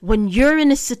When you're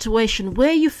in a situation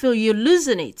where you feel you're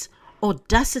losing it,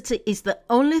 audacity is the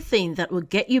only thing that will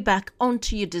get you back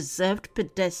onto your deserved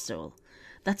pedestal.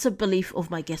 That's a belief of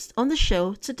my guest on the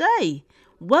show today.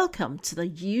 Welcome to the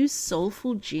You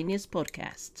Soulful Genius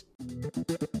podcast.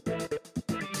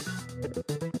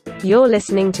 You're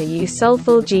listening to You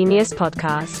Soulful Genius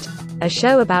podcast, a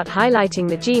show about highlighting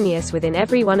the genius within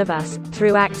every one of us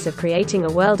through acts of creating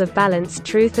a world of balance,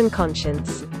 truth, and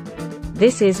conscience.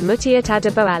 This is Mutiat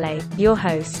Adeboale, your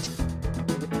host.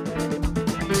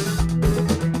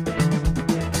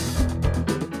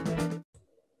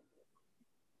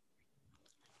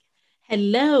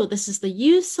 Hello, this is the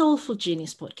You Soulful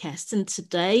Genius podcast, and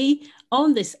today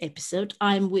on this episode,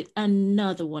 I'm with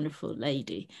another wonderful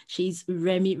lady. She's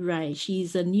Remi Ray.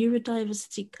 She's a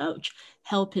neurodiversity coach,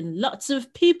 helping lots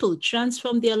of people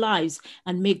transform their lives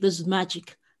and make this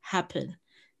magic happen.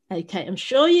 Okay, I'm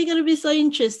sure you're going to be so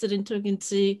interested in talking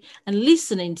to and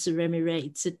listening to Remi Ray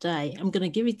today. I'm going to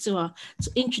give it to her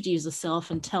to introduce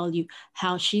herself and tell you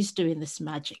how she's doing this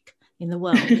magic in the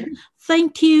world.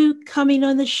 Thank you coming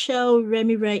on the show,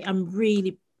 Remi Ray. I'm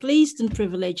really pleased and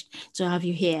privileged to have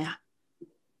you here.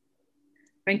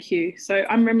 Thank you. So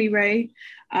I'm Remi Ray.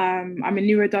 I'm a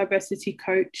neurodiversity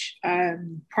coach.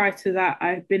 Prior to that,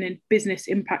 I've been a business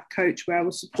impact coach where I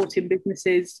was supporting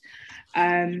businesses,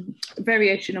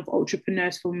 variation of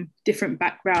entrepreneurs from different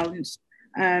backgrounds.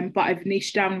 But I've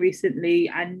niched down recently,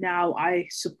 and now I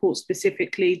support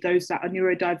specifically those that are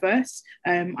neurodiverse.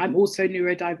 I'm also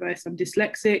neurodiverse. I'm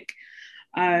dyslexic.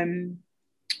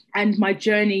 And my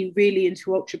journey really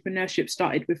into entrepreneurship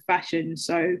started with fashion.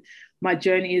 So my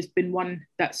journey has been one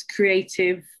that's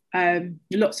creative,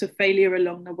 lots of failure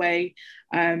along the way,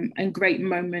 and great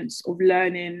moments of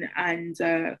learning and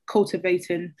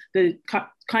cultivating the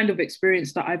kind of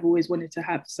experience that I've always wanted to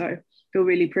have. So I feel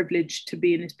really privileged to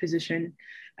be in this position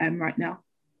right now.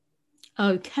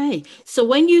 Okay, so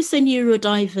when you say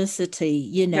neurodiversity,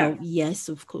 yes,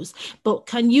 of course, but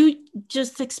can you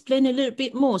just explain a little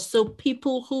bit more so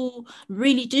people who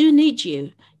really do need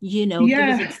you, give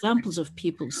us examples of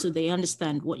people so they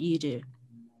understand what you do?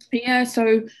 Yeah,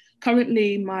 so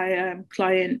currently my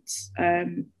clients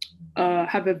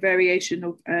have a variation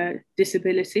of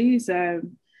disabilities,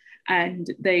 and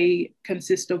they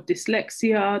consist of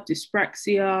dyslexia,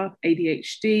 dyspraxia,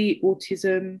 ADHD,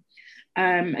 autism.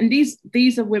 And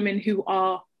these are women who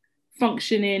are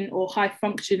functioning or high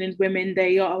functioning women.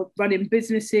 They are running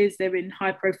businesses, they're in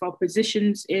high profile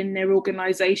positions in their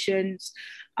organizations.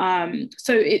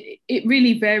 So it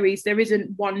really varies. There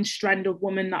isn't one strand of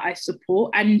woman that I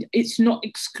support, and it's not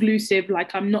exclusive.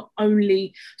 Like, I'm not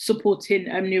only supporting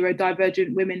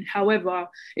neurodivergent women. However,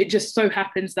 it just so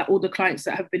happens that all the clients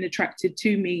that have been attracted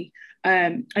to me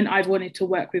and I've wanted to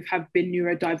work with have been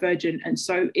neurodivergent. And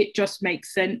so it just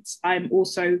makes sense. I'm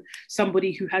also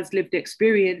somebody who has lived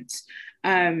experience.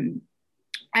 And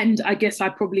I guess I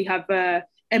probably have a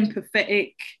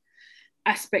empathetic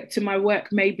aspect to my work,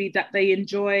 maybe, that they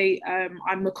enjoy.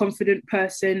 I'm a confident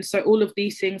person. So all of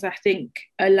these things, I think,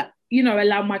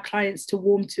 allow my clients to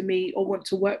warm to me or want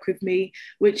to work with me,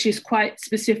 which is quite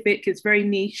specific. It's very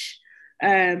niche.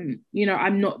 I'm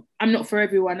not for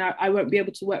everyone. I won't be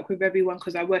able to work with everyone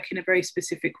because I work in a very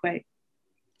specific way.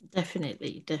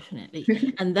 Definitely.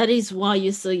 And that is why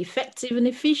you're so effective and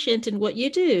efficient in what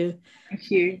you do. Thank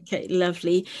you. Okay,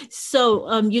 lovely.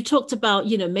 So you talked about,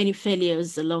 many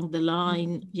failures along the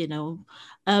line,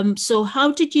 so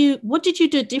what did you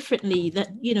do differently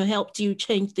that, helped you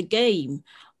change the game,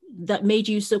 that made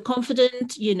you so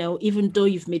confident, even though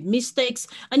you've made mistakes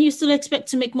and you still expect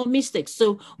to make more mistakes?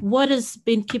 So what has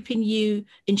been keeping you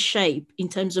in shape in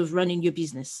terms of running your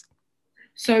business?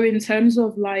 So in terms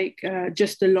of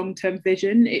just the long-term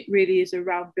vision, it really is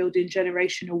around building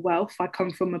generational wealth. I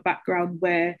come from a background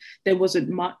where there wasn't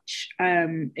much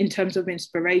in terms of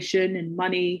inspiration and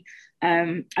money.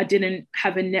 I didn't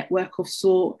have a network of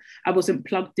sort. I wasn't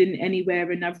plugged in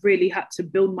anywhere, and I've really had to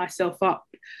build myself up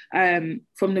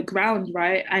from the ground,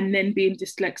 right? And then being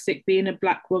dyslexic, being a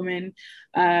Black woman,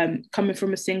 coming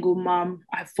from a single mum.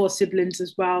 I have 4 siblings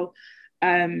as well.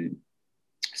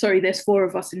 There's 4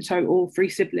 of us in total, 3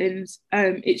 siblings.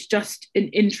 It's just an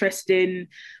interesting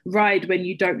ride when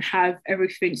you don't have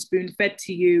everything spoon fed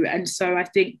to you. And so I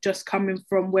think just coming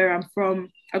from where I'm from,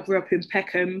 I grew up in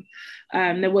Peckham.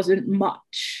 There wasn't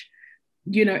much,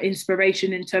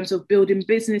 inspiration in terms of building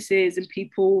businesses and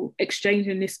people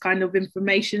exchanging this kind of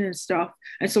information and stuff.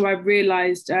 And so I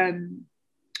realized I'm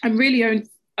really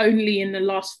only in the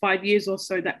last 5 years or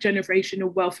so that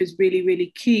generational wealth is really,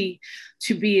 really key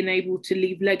to being able to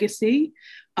leave legacy.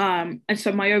 And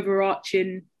so my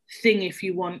overarching thing, if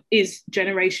you want, is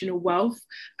generational wealth.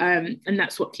 And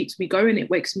that's what keeps me going. It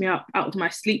wakes me up out of my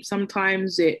sleep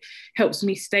sometimes. It helps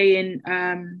me stay in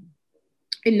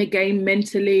the game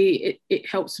mentally. It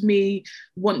helps me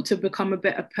want to become a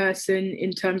better person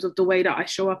in terms of the way that I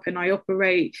show up and I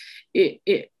operate.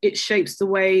 It shapes the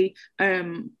way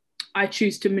I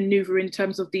choose to maneuver in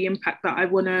terms of the impact that I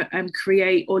want to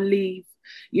create or leave.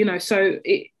 So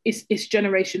it's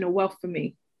generational wealth for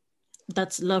me.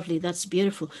 That's lovely. That's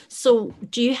beautiful. So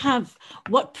do you have,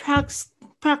 what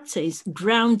practice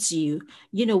grounds you?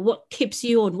 What keeps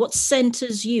you on? What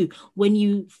centers you when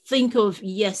you think of,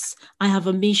 yes, I have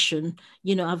a mission,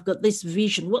 I've got this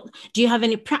vision? What do you have,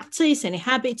 any practice, any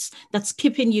habits that's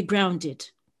keeping you grounded?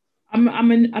 I'm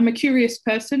a curious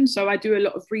person, so I do a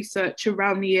lot of research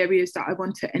around the areas that I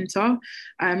want to enter.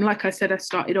 Like I said, I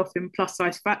started off in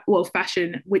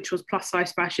fashion, which was plus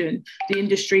size fashion. The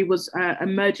industry was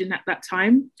emerging at that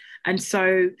time, and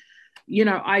so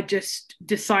I just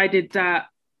decided that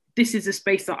this is a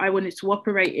space that I wanted to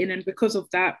operate in, and because of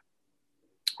that,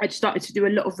 I started to do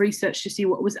a lot of research to see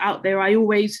what was out there. I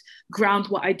always ground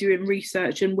what I do in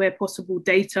research and, where possible,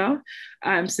 data.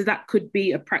 So that could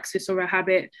be a practice or a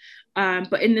habit.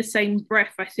 But in the same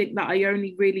breath, I think that I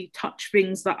only really touch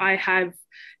things that I have,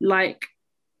 like,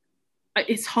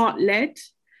 it's heart-led,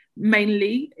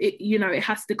 mainly. It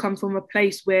has to come from a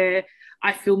place where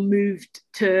I feel moved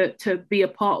to be a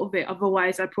part of it.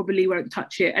 Otherwise, I probably won't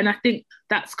touch it. And I think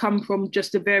that's come from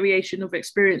just a variation of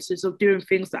experiences of doing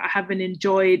things that I haven't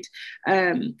enjoyed,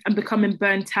 and becoming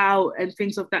burnt out and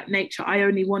things of that nature. I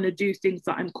only want to do things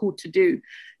that I'm called to do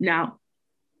now.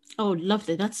 Oh,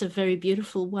 lovely. That's a very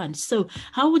beautiful one. So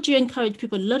how would you encourage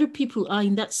people? A lot of people are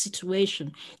in that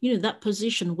situation, that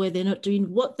position where they're not doing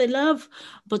what they love,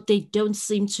 but they don't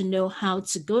seem to know how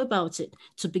to go about it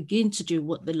to begin to do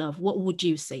what they love. What would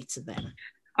you say to them?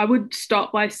 I would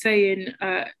start by saying,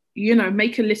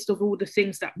 make a list of all the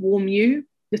things that warm you,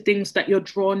 the things that you're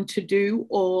drawn to do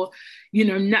or,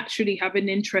 naturally have an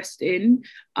interest in.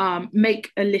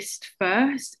 Make a list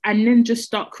first, and then just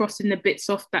start crossing the bits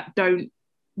off that don't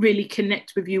really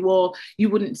connect with you, or you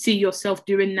wouldn't see yourself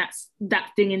doing that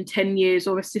thing in 10 years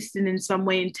or assisting in some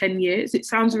way in 10 years. It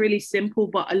sounds really simple,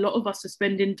 but a lot of us are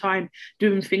spending time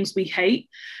doing things we hate.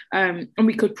 And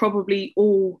we could probably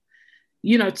all,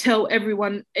 tell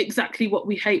everyone exactly what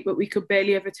we hate, but we could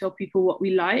barely ever tell people what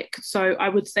we like. So I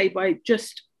would say, by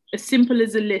just as simple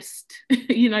as a list,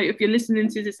 if you're listening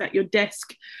to this at your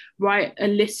desk, write a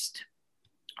list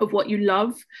of what you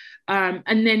love.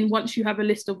 And then once you have a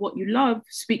list of what you love,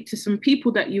 speak to some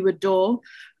people that you adore,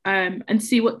 and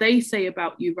see what they say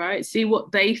about you, right? See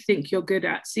what they think you're good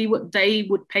at, see what they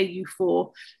would pay you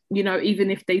for,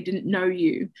 even if they didn't know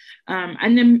you.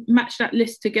 And then match that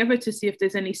list together to see if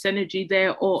there's any synergy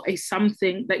there, or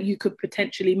something that you could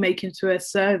potentially make into a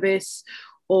service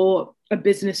or a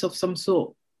business of some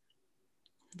sort.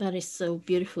 That is so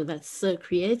beautiful. That's so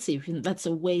creative. And that's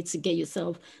a way to get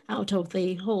yourself out of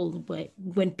the hole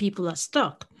when people are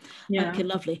stuck. Yeah. Okay,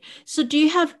 lovely. So do you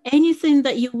have anything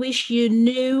that you wish you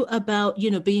knew about,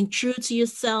 being true to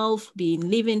yourself,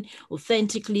 living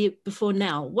authentically before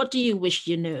now? What do you wish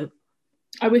you knew?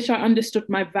 I wish I understood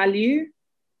my value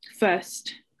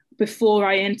first, before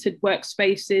I entered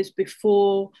workspaces,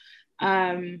 before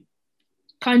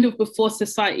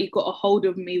society got a hold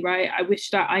of me, right? I wish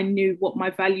that I knew what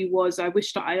my value was. I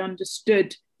wish that I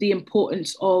understood the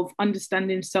importance of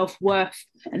understanding self-worth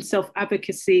and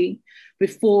self-advocacy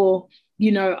before,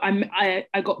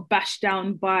 I got bashed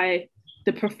down by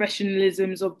the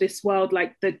professionalisms of this world,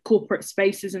 like the corporate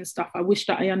spaces and stuff. I wish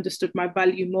that I understood my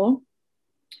value more.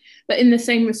 But in the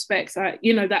same respects,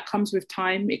 that comes with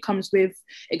time. It comes with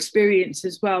experience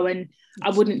as well. And I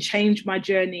wouldn't change my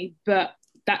journey, but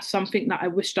that's something that I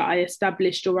wish that I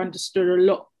established or understood a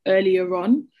lot earlier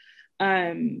on.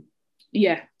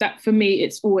 That for me,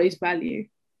 it's always value.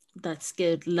 That's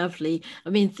good. Lovely. I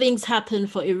mean, things happen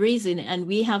for a reason, and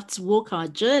we have to walk our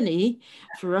journey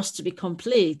for us to be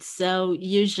complete. So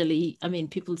usually,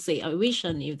 people say, I wish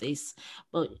I knew this,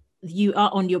 but you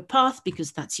are on your path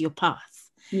because that's your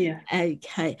path. Yeah.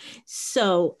 Okay.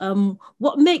 So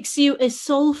what makes you a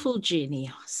soulful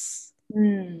genius?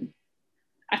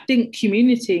 I think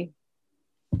community.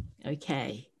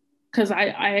 Okay. Because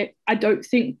I don't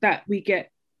think that we get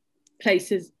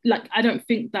places, like, I don't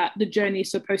think that the journey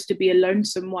is supposed to be a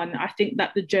lonesome one. I think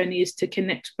that the journey is to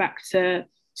connect back to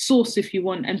source, if you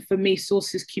want. And for me,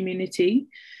 source is community.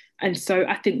 And so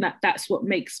I think that that's what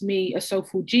makes me a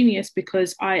soulful genius,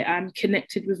 because I am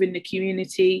connected within the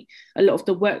community. A lot of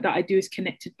the work that I do is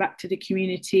connected back to the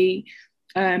community.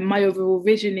 My overall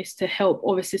vision is to help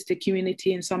or assist the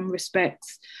community in some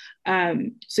respects.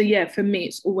 So yeah, for me,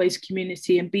 it's always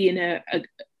community and being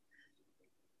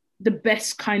the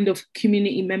best kind of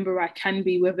community member I can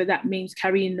be, whether that means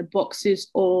carrying the boxes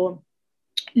or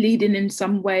leading in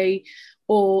some way,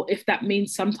 or if that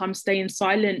means sometimes staying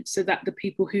silent so that the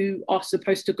people who are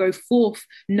supposed to go forth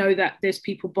know that there's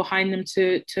people behind them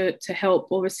to help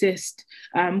or assist.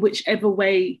 Whichever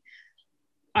way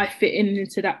I fit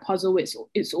into that puzzle,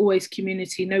 it's always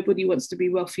community. Nobody wants to be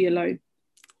wealthy alone.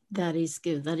 That is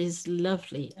good. That is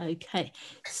lovely. Okay.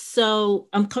 So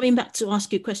I'm coming back to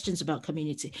ask you questions about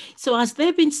community. So has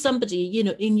there been somebody, you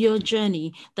know, in your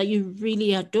journey that you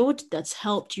really adored, that's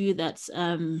helped you, that's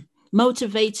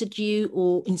motivated you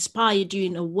or inspired you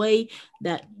in a way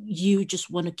that you just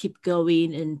want to keep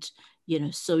going and, you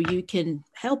know, so you can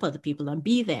help other people and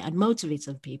be there and motivate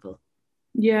other people?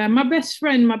 Yeah, my best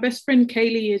friend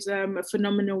Kaylee is a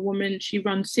phenomenal woman. She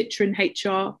runs Citron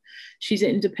HR. She's an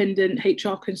independent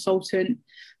HR consultant.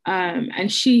 And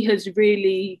she has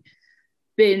really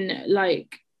been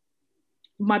like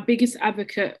my biggest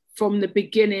advocate from the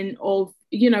beginning of,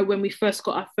 you know, when we first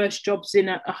got our first jobs in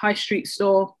a high street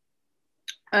store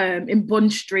in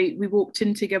Bond Street. We walked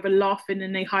in together laughing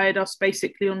and they hired us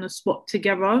basically on the spot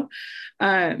together.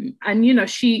 And, you know,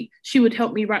 she would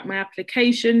help me write my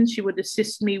application. She would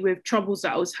assist me with troubles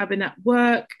that I was having at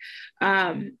work.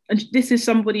 And this is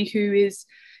somebody who is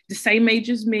the same age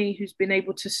as me, who's been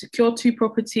able to secure 2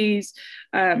 properties,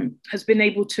 has been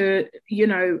able to, you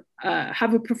know,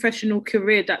 have a professional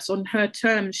career that's on her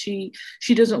terms. She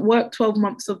doesn't work 12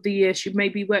 months of the year. She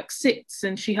maybe works 6,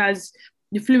 and she has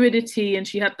the fluidity and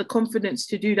she had the confidence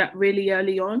to do that really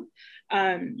early on.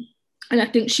 And I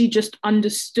think she just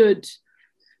understood,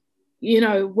 you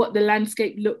know, what the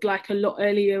landscape looked like a lot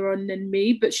earlier on than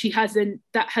me, but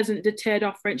that hasn't deterred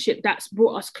our friendship. That's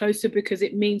brought us closer because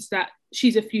it means that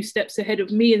she's a few steps ahead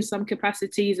of me in some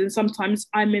capacities, and sometimes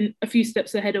I'm in a few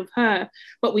steps ahead of her,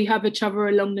 but we have each other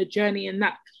along the journey, and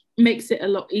that makes it a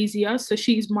lot easier. So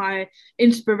she's my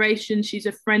inspiration. She's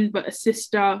a friend, but a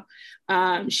sister.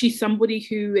 She's somebody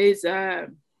who is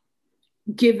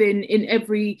giving in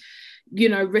every, you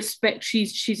know, respect.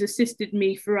 She's assisted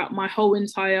me throughout my whole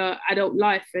entire adult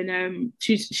life, and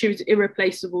she was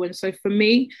irreplaceable. And so for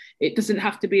me, it doesn't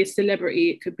have to be a celebrity.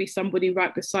 It could be somebody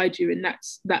right beside you, and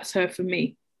that's her for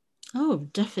me. Oh,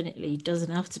 definitely. It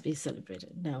doesn't have to be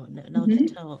celebrated. No, not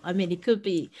at all. I mean, it could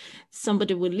be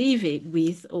somebody we live it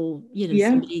with, or, you know,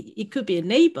 somebody, it could be a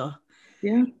neighbor.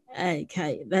 Yeah.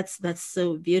 Okay, that's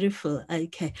so beautiful.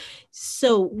 Okay.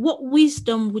 So what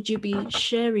wisdom would you be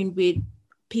sharing with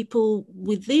people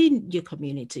within your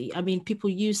community? I mean, people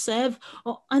you serve,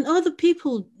 and other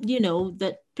people, you know,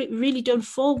 that really don't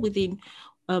fall within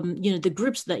you know, the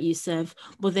groups that you serve,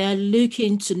 but they're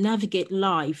looking to navigate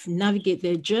life, navigate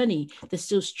their journey. They're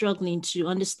still struggling to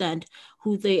understand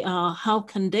who they are. How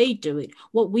can they do it?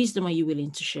 What wisdom are you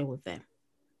willing to share with them?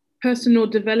 Personal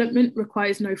development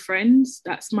requires no friends.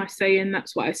 That's my saying.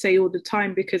 That's what I say all the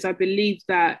time, because I believe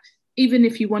that even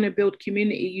if you want to build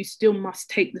community, you still must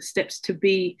take the steps to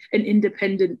be an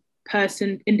independent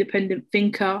person, independent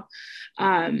thinker.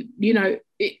 You know,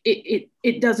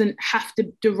 it doesn't have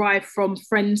to derive from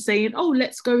friends saying, oh,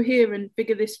 let's go here and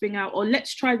figure this thing out, or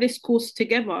let's try this course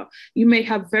together. You may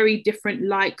have very different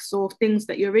likes or things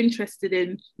that you're interested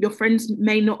in. Your friends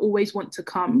may not always want to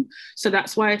come. So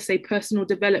that's why I say personal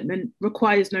development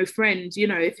requires no friends. You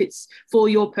know, if it's for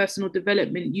your personal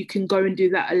development, you can go and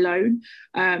do that alone.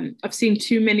 I've seen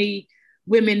too many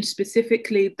women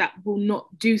specifically that will not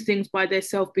do things by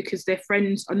themselves because their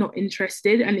friends are not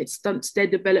interested, and it stunts their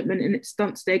development and it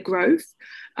stunts their growth.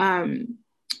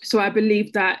 So I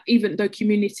believe that even though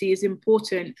community is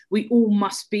important, we all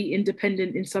must be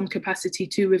independent in some capacity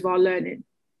too with our learning.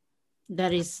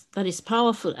 That is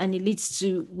powerful, and it leads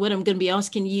to what I'm going to be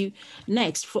asking you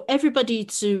next. For everybody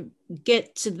to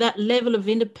get to that level of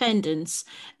independence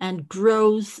and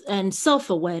growth and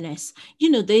self-awareness, you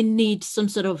know, they need some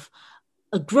sort of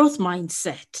a growth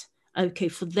mindset, okay,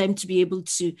 for them to be able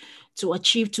to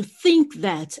achieve, to think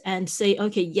that and say,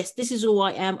 okay, yes, this is who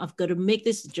I am. I've got to make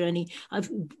this journey.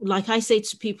 Like I say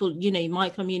to people, you know, in my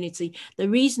community,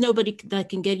 there is nobody that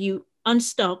can get you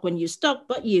unstuck when you're stuck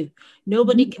but you.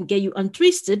 Nobody can get you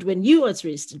untwisted when you are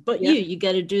twisted but you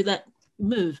got to do that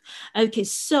move. Okay,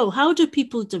 so how do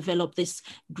people develop this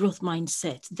growth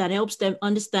mindset that helps them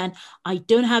understand, I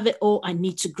don't have it all, I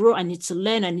need to grow, I need to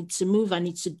learn, I need to move, I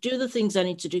need to do the things I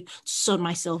need to do to sort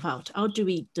myself out? How do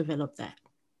we develop that?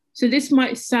 So this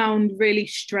might sound really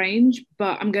strange,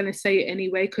 but I'm going to say it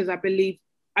anyway because I believe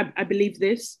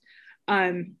this.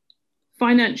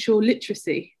 Financial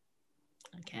literacy.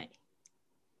 Okay.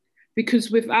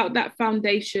 because without that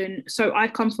foundation, so I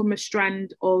come from a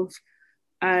strand of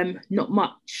not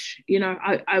much, you know,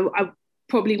 I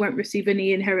probably won't receive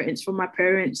any inheritance from my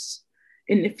parents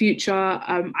in the future.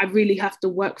 I really have to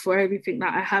work for everything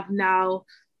that I have now.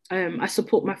 I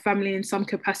support my family in some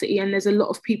capacity, and there's a lot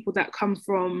of people that come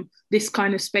from this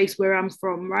kind of space where I'm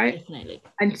from, right? Definitely.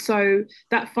 And so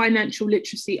that financial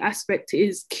literacy aspect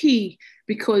is key,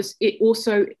 because it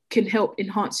also can help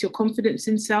enhance your confidence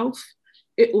in self.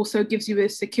 It also gives you a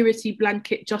security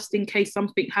blanket just in case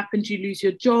something happens, you lose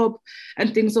your job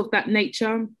and things of that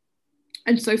nature.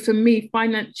 And so for me,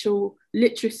 financial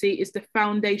literacy is the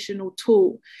foundational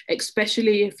tool,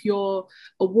 especially if you're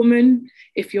a woman,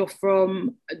 if you're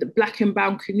from the Black and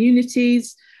brown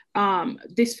communities.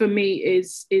 This for me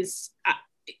is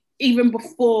even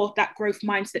before that growth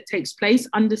mindset takes place,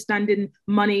 understanding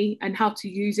money and how to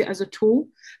use it as a tool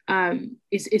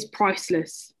is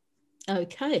priceless.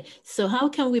 Okay, so how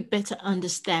can we better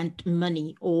understand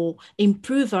money or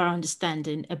improve our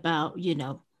understanding about,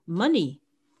 money?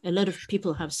 A lot of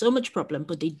people have so much problem,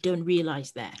 but they don't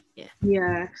realize that.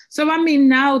 Yeah. So, I mean,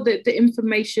 now that the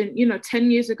information,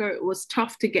 10 years ago, it was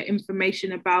tough to get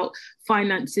information about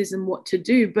finances and what to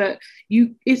do, but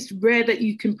it's rare that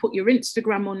you can put your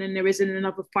Instagram on and there isn't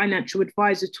another financial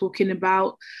advisor talking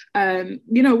about,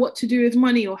 what to do with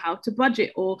money, or how to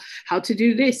budget, or how to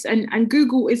do this. And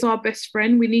Google is our best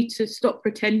friend. We need to stop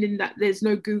pretending that there's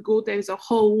no Google. There's a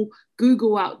whole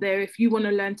Google out there. If you want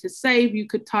to learn to save, you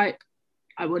could type,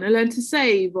 I want to learn to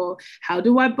save, or how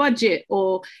do I budget,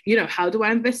 or, how do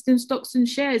I invest in stocks and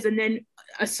shares? And then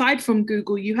aside from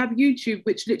Google, you have YouTube,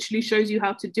 which literally shows you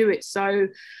how to do it. So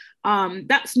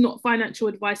that's not financial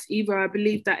advice either. I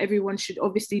believe that everyone should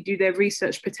obviously do their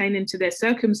research pertaining to their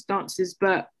circumstances,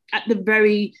 but at the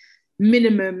very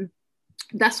minimum,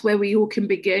 that's where we all can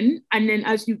begin. And then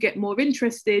as you get more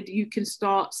interested, you can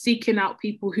start seeking out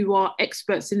people who are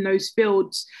experts in those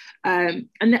fields. And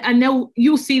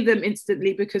you'll see them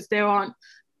instantly, because there are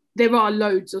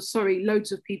loads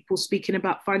of people speaking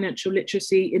about financial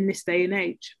literacy in this day and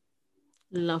age.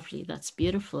 Lovely. That's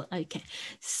beautiful. Okay.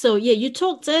 So you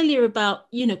talked earlier about,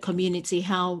 community,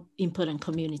 how important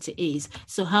community is.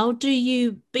 So how do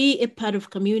you be a part of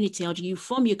community? How do you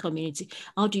form your community?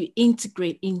 How do you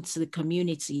integrate into the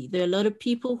community? There are a lot of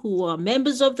people who are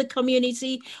members of the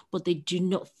community, but they do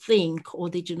not think, or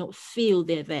they do not feel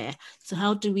they're there. So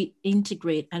how do we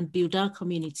integrate and build our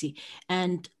community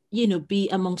and, be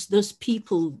amongst those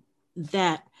people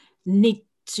that need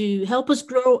to help us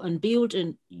grow and build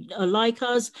and like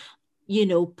us,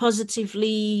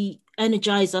 positively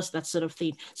energize us, that sort of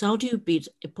thing. So how do you build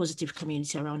a positive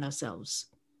community around ourselves?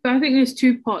 So I think there's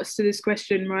two parts to this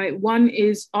question, right? One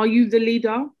is, are you the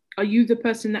leader? Are you the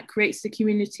person that creates the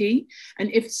community? And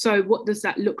if so, what does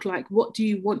that look like? What do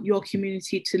you want your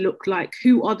community to look like?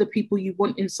 Who are the people you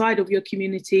want inside of your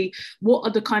community? What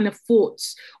are the kind of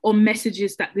thoughts or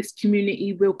messages that this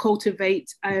community will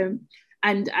cultivate?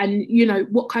 And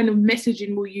what kind of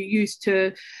messaging will you use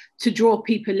to draw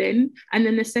people in? And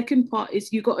then the second part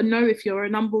is, you got to know if you're a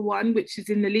number one, which is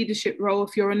in the leadership role,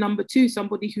 if you're a number two,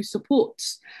 somebody who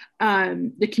supports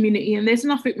the community. And there's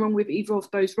nothing wrong with either of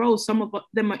those roles. Some of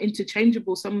them are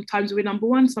interchangeable. Sometimes we're number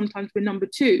one, sometimes we're number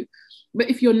two. But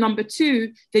if you're number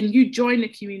two, then you join the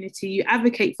community, you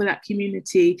advocate for that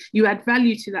community, you add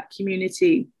value to that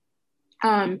community.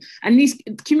 And these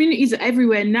communities are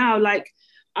everywhere now. Like,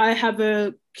 I have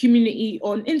a community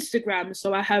on Instagram,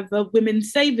 so I have a Women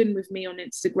Saving with me on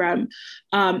Instagram.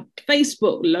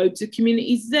 Facebook, loads of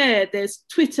communities there. There's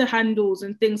Twitter handles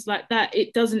and things like that.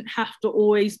 It doesn't have to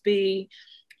always be,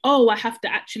 I have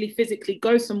to actually physically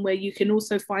go somewhere. You can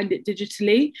also find it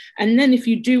digitally. And then if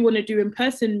you do want to do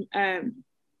in-person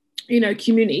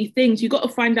community things, you got to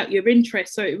find out your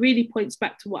interests. So it really points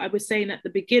back to what I was saying at the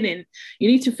beginning. You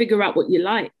need to figure out what you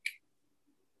like.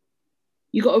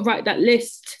 You got to write that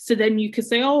list. So then you can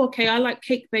say, okay, I like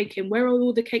cake baking. Where are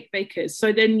all the cake bakers?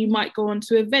 So then you might go on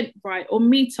to Eventbrite or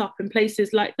Meetup and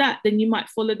places like that. Then you might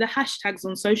follow the hashtags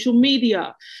on social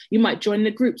media. You might join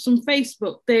the groups on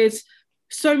Facebook. There's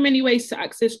so many ways to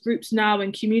access groups now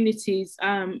and communities.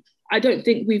 I don't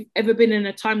think we've ever been in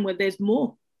a time where there's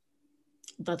more.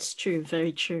 That's true.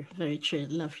 Very true. Very true.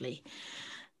 Lovely.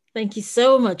 Thank you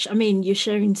so much. I mean, you're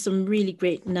sharing some really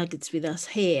great nuggets with us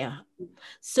here.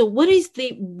 So what is the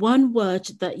one word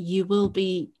that you will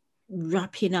be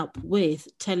wrapping up with,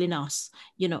 telling us,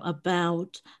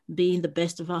 about being the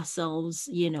best of ourselves,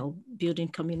 building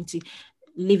community,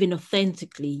 living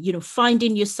authentically,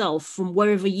 finding yourself from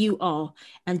wherever you are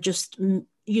and just,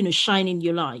 shining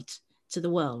your light to the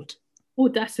world?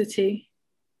 Audacity.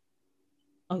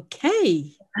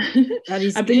 Okay. That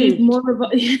is I believe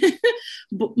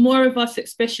good. more of us,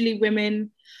 especially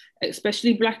women,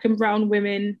 especially Black and brown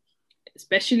women,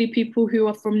 especially people who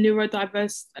are from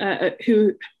neurodiverse,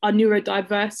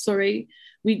 sorry,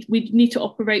 we need to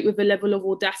operate with a level of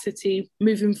audacity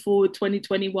moving forward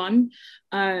 2021,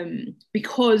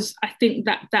 because I think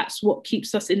that's what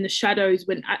keeps us in the shadows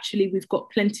when actually we've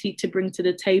got plenty to bring to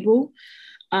the table.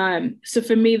 So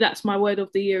for me, that's my word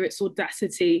of the year. It's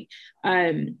audacity.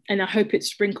 And I hope it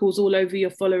sprinkles all over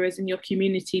your followers and your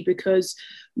community, because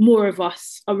more of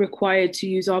us are required to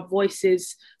use our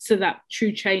voices so that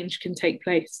true change can take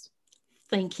place.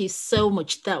 Thank you so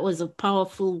much. That was a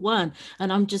powerful one.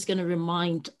 And I'm just going to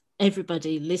remind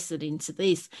everybody listening to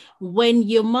this, when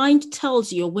your mind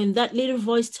tells you, or when that little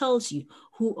voice tells you,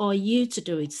 who are you to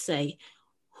do it? Say,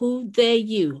 who dare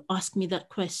you ask me that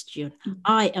question?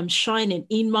 I am shining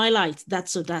in my light.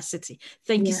 That's audacity.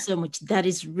 Thank you so much. That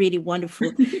is really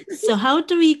wonderful. So how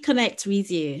do we connect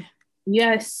with you?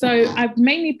 Yes, so I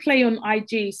mainly play on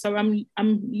IG. So I'm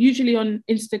usually on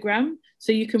Instagram.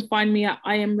 So you can find me at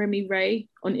I am Remy Ray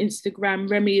on Instagram.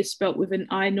 Remy is spelt with an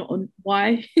I, not on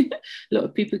Y. A lot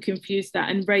of people confuse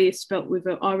that. And Ray is spelt with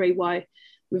a R-A-Y,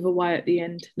 with a Y at the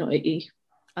end, not an E.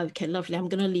 Okay, lovely. I'm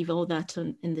going to leave all that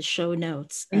in the show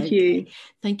notes. Thank you.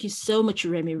 Thank you so much,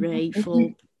 Remy Ray,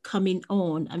 for coming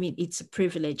on. I mean, it's a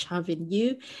privilege having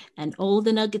you and all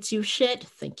the nuggets you've shared.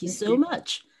 Thank you so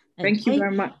much. Thank you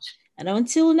very much. And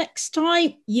until next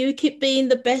time, you keep being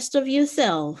the best of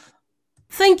yourself.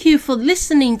 Thank you for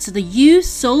listening to the You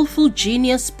Soulful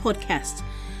Genius podcast.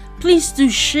 Please do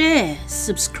share,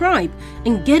 subscribe,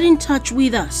 and get in touch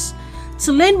with us.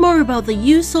 To learn more about the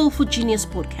You Soulful Genius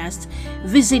podcast,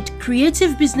 visit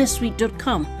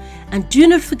creativebusinesssuite.com, and do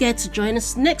not forget to join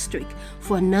us next week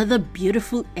for another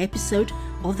beautiful episode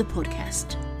of the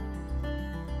podcast.